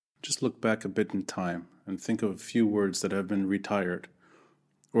just look back a bit in time and think of a few words that have been retired,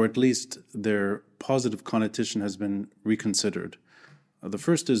 or at least their positive connotation has been reconsidered. The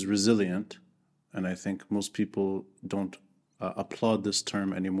first is resilient, and I think most people don't applaud this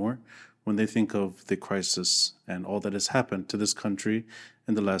term anymore when they think of the crisis and all that has happened to this country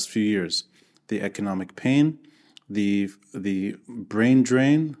in the last few years. The economic pain, the brain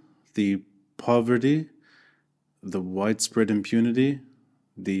drain, the poverty, the widespread impunity,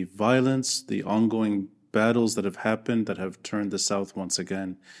 the violence, the ongoing battles that have happened that have turned the South once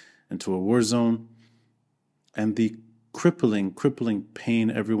again into a war zone, and the crippling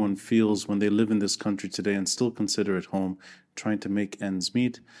pain everyone feels when they live in this country today and still consider it home, trying to make ends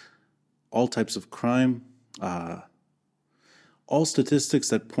meet, all types of crime, all statistics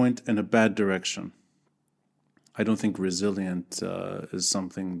that point in a bad direction. I don't think resilient is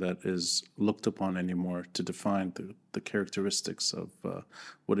something that is looked upon anymore to define the characteristics of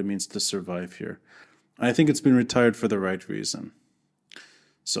what it means to survive here. I think it's been retired for the right reason.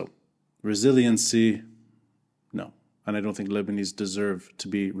 So, resiliency, no. And I don't think Lebanese deserve to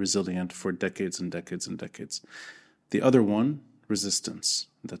be resilient for decades and decades and decades. The other one, resistance,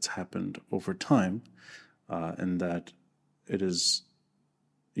 that's happened over time, and that it is,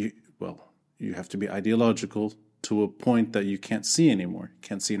 you have to be ideological to a point that you can't see anymore, you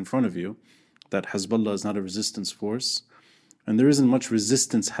can't see in front of you, that Hezbollah is not a resistance force. And there isn't much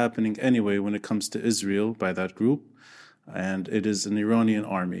resistance happening anyway when it comes to Israel by that group. And it is an Iranian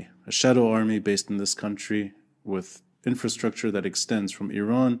army, a shadow army based in this country with infrastructure that extends from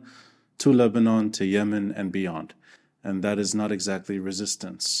Iran to Lebanon to Yemen and beyond. And that is not exactly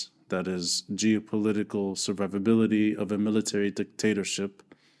resistance. That is geopolitical survivability of a military dictatorship,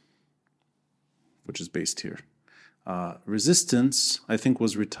 which is based here. Resistance, I think,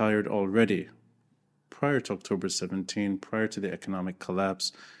 was retired already prior to October 17, prior to the economic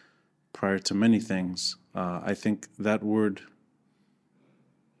collapse, prior to many things. I think that word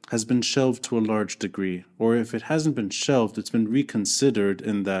has been shelved to a large degree, or if it hasn't been shelved, it's been reconsidered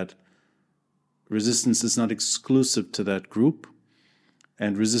in that resistance is not exclusive to that group,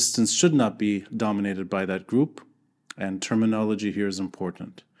 and resistance should not be dominated by that group, and terminology here is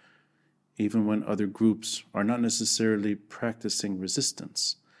important. Even when other groups are not necessarily practicing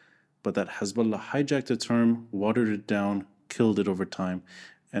resistance, but that Hezbollah hijacked a term, watered it down, killed it over time.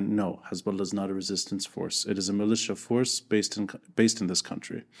 And no, Hezbollah is not a resistance force. It is a militia force based in this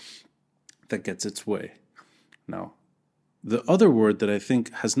country that gets its way. Now, the other word that I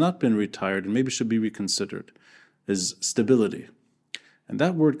think has not been retired and maybe should be reconsidered is stability. And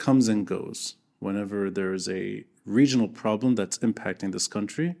that word comes and goes whenever there is a regional problem that's impacting this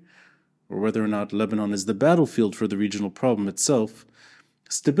country, or whether or not Lebanon is the battlefield for the regional problem itself.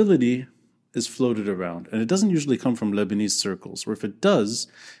 Stability is floated around, and it doesn't usually come from Lebanese circles, or if it does,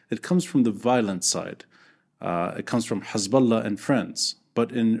 it comes from the violent side. It comes from Hezbollah and friends.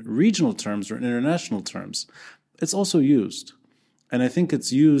 But in regional terms or in international terms, it's also used. And I think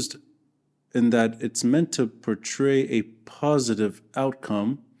it's used in that it's meant to portray a positive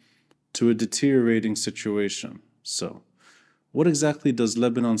outcome to a deteriorating situation. So, what exactly does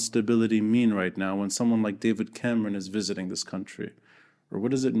Lebanon stability mean right now when someone like David Cameron is visiting this country? Or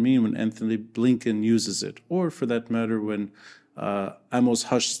what does it mean when Anthony Blinken uses it? Or for that matter, when Amos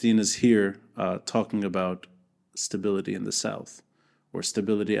Hochstein is here talking about stability in the South or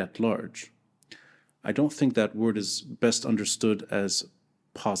stability at large? I don't think that word is best understood as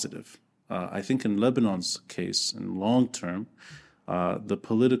positive. I think in Lebanon's case, in long term, the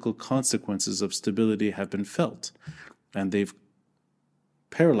political consequences of stability have been felt, and they've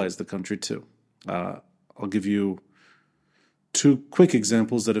paralyzed the country too. I'll give you two quick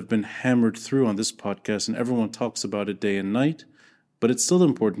examples that have been hammered through on this podcast, and everyone talks about it day and night, but it's still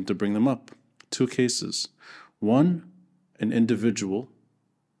important to bring them up. Two cases. One, an individual,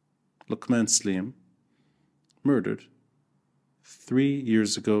 Luqman Slim, murdered 3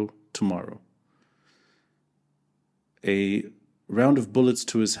 years ago tomorrow. A round of bullets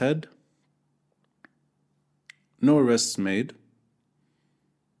to his head, no arrests made,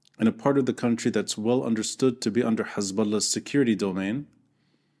 in a part of the country that's well understood to be under Hezbollah's security domain,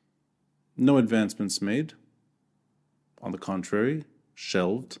 no advancements made. On the contrary,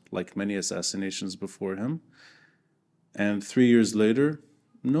 shelved, like many assassinations before him. And 3 years later,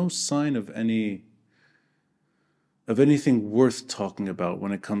 no sign of anything worth talking about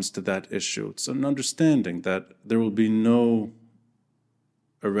when it comes to that issue. It's an understanding that there will be no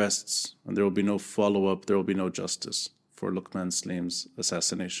arrests and there will be no follow-up, there will be no justice for Luqman Slim's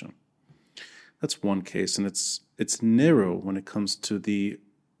assassination. That's one case, and it's narrow when it comes to the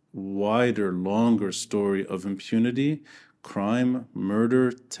wider, longer story of impunity crime,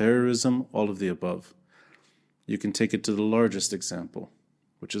 murder, terrorism, all of the above. You can take it to the largest example,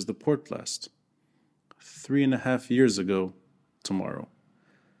 which is the port blast. 3.5 years ago tomorrow.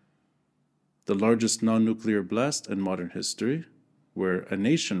 The largest non-nuclear blast in modern history, where a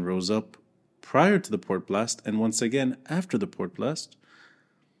nation rose up prior to the port blast and once again after the port blast.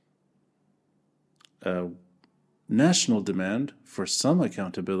 National demand for some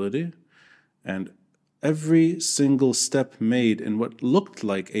accountability, and every single step made in what looked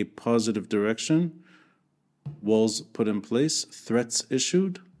like a positive direction, walls put in place, threats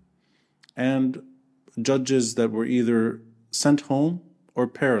issued, and judges that were either sent home or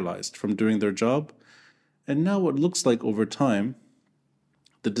paralyzed from doing their job. And now what looks like over time,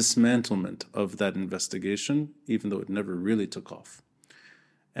 the dismantlement of that investigation, even though it never really took off,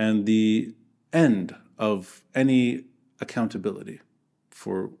 and the end of any accountability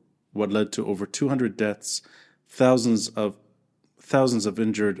for what led to over 200 deaths, thousands of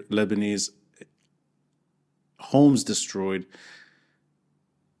injured Lebanese, homes destroyed,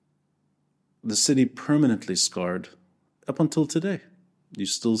 the city permanently scarred up until today. You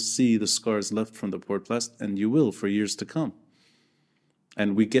still see the scars left from the port blast, and you will for years to come.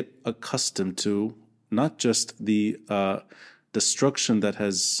 And we get accustomed to not just the destruction that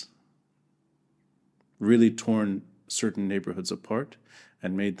has really torn certain neighborhoods apart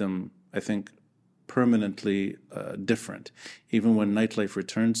and made them, I think, permanently different. Even when nightlife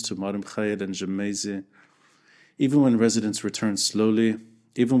returns to Marim Khayed and Jemaisi, even when residents return slowly,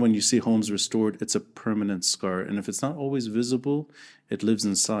 even when you see homes restored, it's a permanent scar. And if it's not always visible, it lives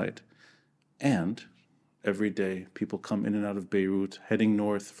inside. And every day, people come in and out of Beirut, heading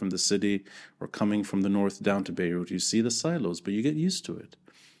north from the city or coming from the north down to Beirut. You see the silos, but you get used to it.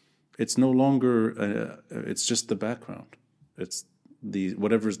 It's no longer, it's just the background. It's the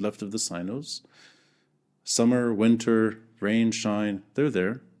whatever's left of the silos. Summer, winter, rain, shine, they're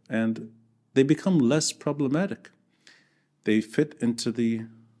there. And they become less problematic. They fit into the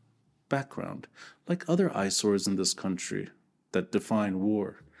background, like other eyesores in this country that define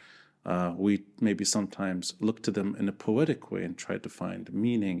war. We maybe sometimes look to them in a poetic way and try to find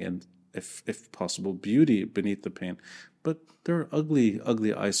meaning and, if possible, beauty beneath the pain. But there are ugly,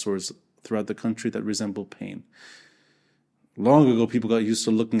 ugly eyesores throughout the country that resemble pain. Long ago, people got used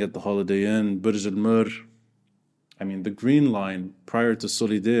to looking at the Holiday Inn, Burj Al Mur. I mean, the Green Line prior to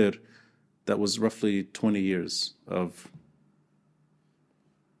Solidaire, that was roughly 20 years of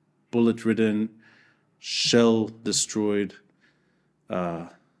bullet-ridden, shell-destroyed, a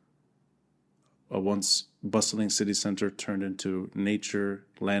once bustling city center turned into nature,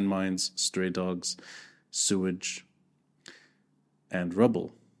 landmines, stray dogs, sewage, and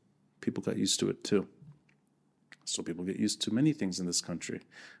rubble. People got used to it too. So people get used to many things in this country.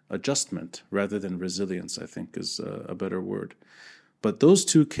 Adjustment rather than resilience, I think, is a better word. But those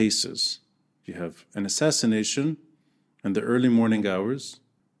two cases, you have an assassination in the early morning hours,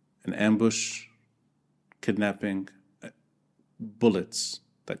 an ambush, kidnapping, bullets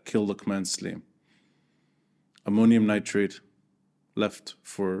that kill Luqman Slim. Ammonium nitrate left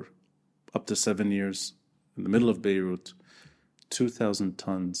for up to 7 years in the middle of Beirut. 2,000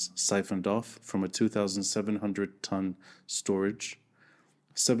 tons siphoned off from a 2,700-ton storage.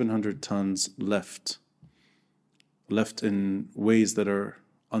 700 tons left in ways that are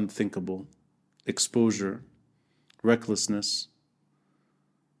unthinkable. Exposure, recklessness,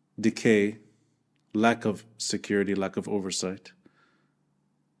 decay, lack of security, lack of oversight.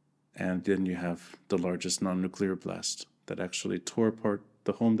 And then you have the largest non-nuclear blast that actually tore apart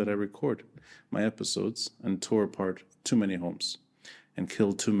the home that I record my episodes and tore apart too many homes and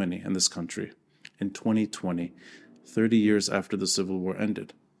killed too many in this country in 2020, 30 years after the Civil War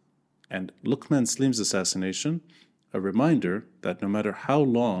ended. And Luqman Slim's assassination, a reminder that no matter how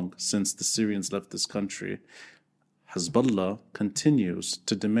long since the Syrians left this country, Hezbollah continues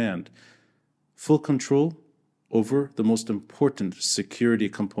to demand full control over the most important security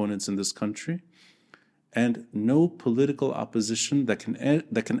components in this country, and no political opposition that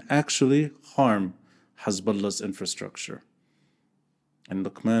can actually harm Hezbollah's infrastructure. And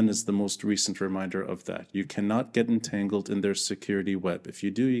Luqman is the most recent reminder of that. You cannot get entangled in their security web. If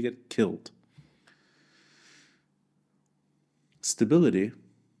you do, you get killed. Stability,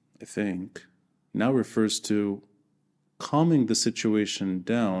 I think, now refers to calming the situation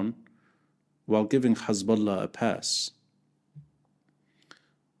down while giving Hezbollah a pass,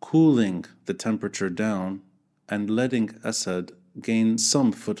 cooling the temperature down and letting Assad gain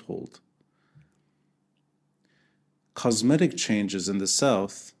some foothold. Cosmetic changes in the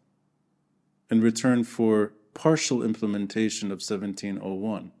south in return for partial implementation of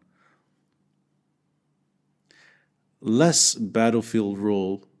 1701. less battlefield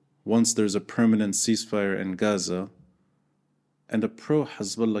role once there's a permanent ceasefire in Gaza, and a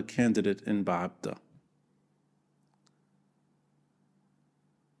pro-Hezbollah candidate in Ba'abda.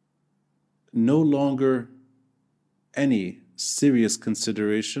 No longer any serious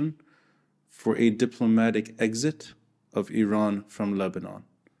consideration for a diplomatic exit of Iran from Lebanon.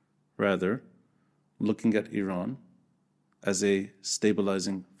 Rather, looking at Iran as a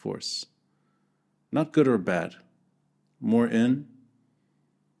stabilizing force. Not good or bad. More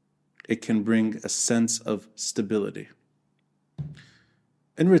it can bring a sense of stability.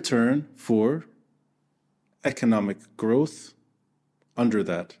 In return for economic growth under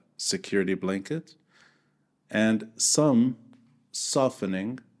that security blanket, and some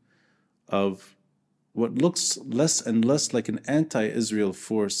softening of what looks less and less like an anti-Israel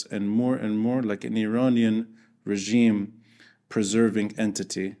force and more like an Iranian regime preserving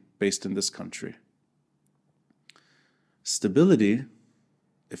entity based in this country. Stability,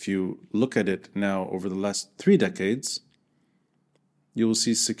 if you look at it now over the last 3 decades, you will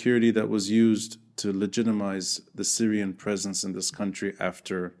see security that was used to legitimize the Syrian presence in this country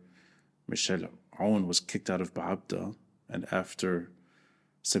after Michel Aoun was kicked out of Ba'abda and after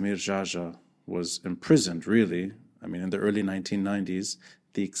Samir Jaja was imprisoned, really, in the early 1990s,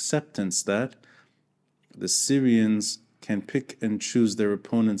 the acceptance that the Syrians can pick and choose their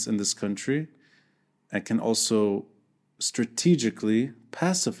opponents in this country and can also strategically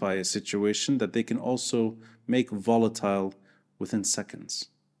pacify a situation that they can also make volatile within seconds.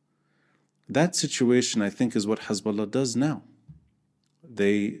 That situation, I think, is what Hezbollah does now.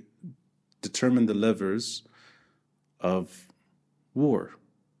 They determine the levers of war,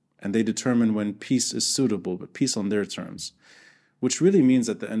 and they determine when peace is suitable, but peace on their terms, which really means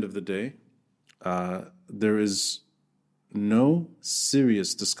at the end of the day, there is no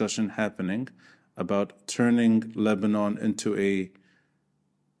serious discussion happening about turning Lebanon into a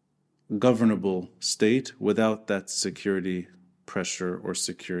governable state without that security pressure or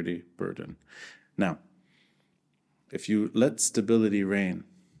security burden. Now, if you let stability reign,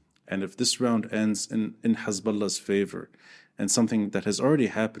 and if this round ends in Hezbollah's favor, and something that has already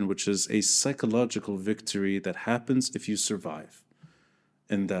happened, which is a psychological victory that happens if you survive,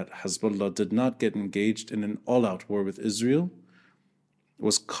 in that Hezbollah did not get engaged in an all-out war with Israel,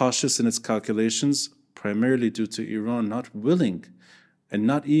 was cautious in its calculations, primarily due to Iran not willing and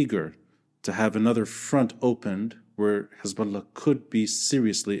not eager to have another front opened where Hezbollah could be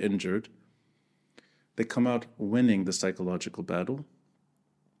seriously injured. They come out winning the psychological battle.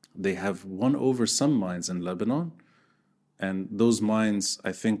 They have won over some minds in Lebanon, and those minds,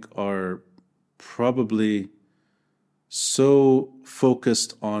 I think, are probably so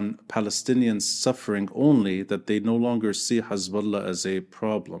focused on Palestinian suffering only that they no longer see Hezbollah as a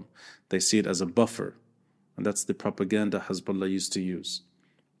problem. They see it as a buffer. And that's the propaganda Hezbollah used to use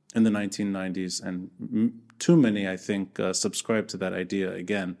in the 1990s. And too many, I think, subscribe to that idea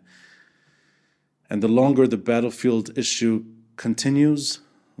again. And the longer the battlefield issue continues,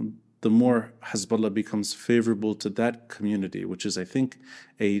 the more Hezbollah becomes favorable to that community, which is, I think,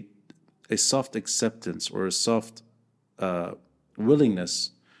 a soft acceptance or a soft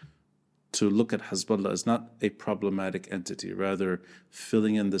willingness to look at Hezbollah as not a problematic entity, rather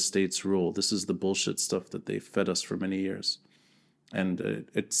filling in the state's role. This is the bullshit stuff that they fed us for many years. And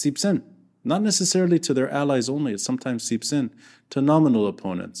it seeps in, not necessarily to their allies only, it sometimes seeps in to nominal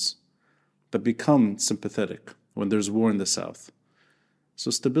opponents, but become sympathetic when there's war in the south.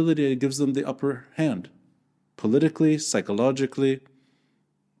 So stability gives them the upper hand. Politically, psychologically,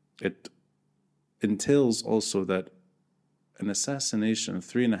 it entails also that an assassination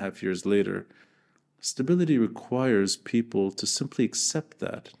 3.5 years later, stability requires people to simply accept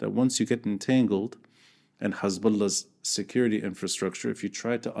that once you get entangled in Hezbollah's security infrastructure, if you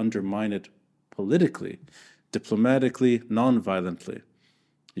try to undermine it politically, diplomatically, non-violently,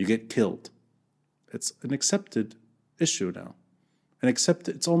 you get killed. It's an accepted issue now. And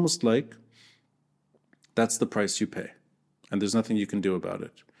it's almost like that's the price you pay, and there's nothing you can do about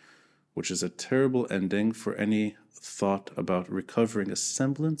it, which is a terrible ending for any thought about recovering a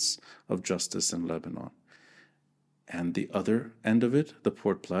semblance of justice in Lebanon. And the other end of it, the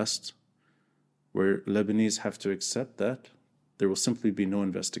Port Blast, where Lebanese have to accept that there will simply be no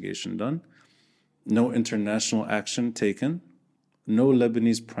investigation done, no international action taken, no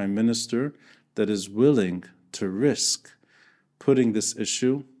Lebanese prime minister that is willing to risk putting this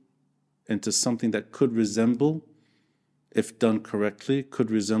issue into something that could resemble, if done correctly,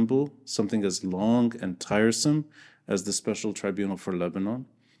 could resemble something as long and tiresome as the Special Tribunal for Lebanon.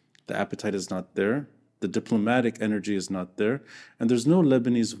 The appetite is not there. The diplomatic energy is not there. And there's no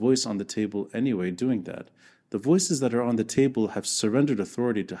Lebanese voice on the table anyway doing that. The voices that are on the table have surrendered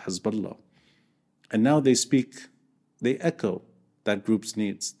authority to Hezbollah. And now they echo that group's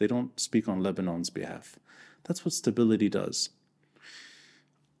needs. They don't speak on Lebanon's behalf. That's what stability does.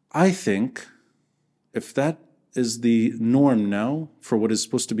 I think if that is the norm now for what is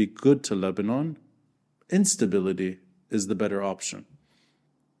supposed to be good to Lebanon, instability is the better option.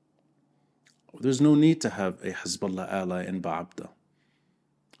 There's no need to have a Hezbollah ally in Ba'abda.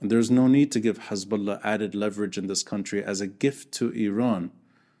 And there's no need to give Hezbollah added leverage in this country as a gift to Iran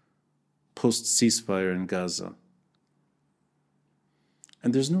post-ceasefire in Gaza.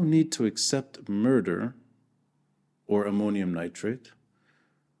 And there's no need to accept murder or ammonium nitrate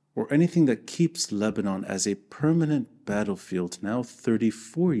or anything that keeps Lebanon as a permanent battlefield now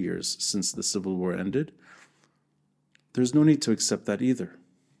 34 years since the civil war ended. There's no need to accept that either.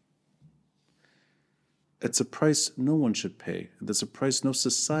 It's a price no one should pay. It's a price no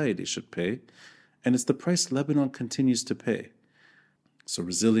society should pay. And it's the price Lebanon continues to pay. So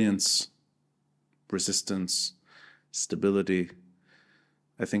resilience, resistance, stability,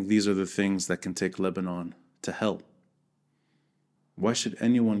 I think these are the things that can take Lebanon to hell. Why should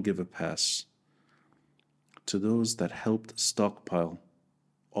anyone give a pass to those that helped stockpile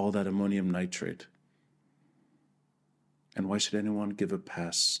all that ammonium nitrate? And why should anyone give a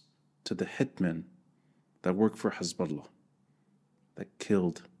pass to the hitmen that work for Hezbollah, that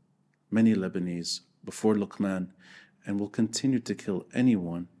killed many Lebanese before Luqman and will continue to kill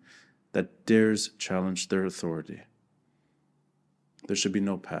anyone that dares challenge their authority? There should be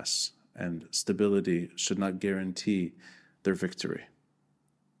no pass, and stability should not guarantee their victory.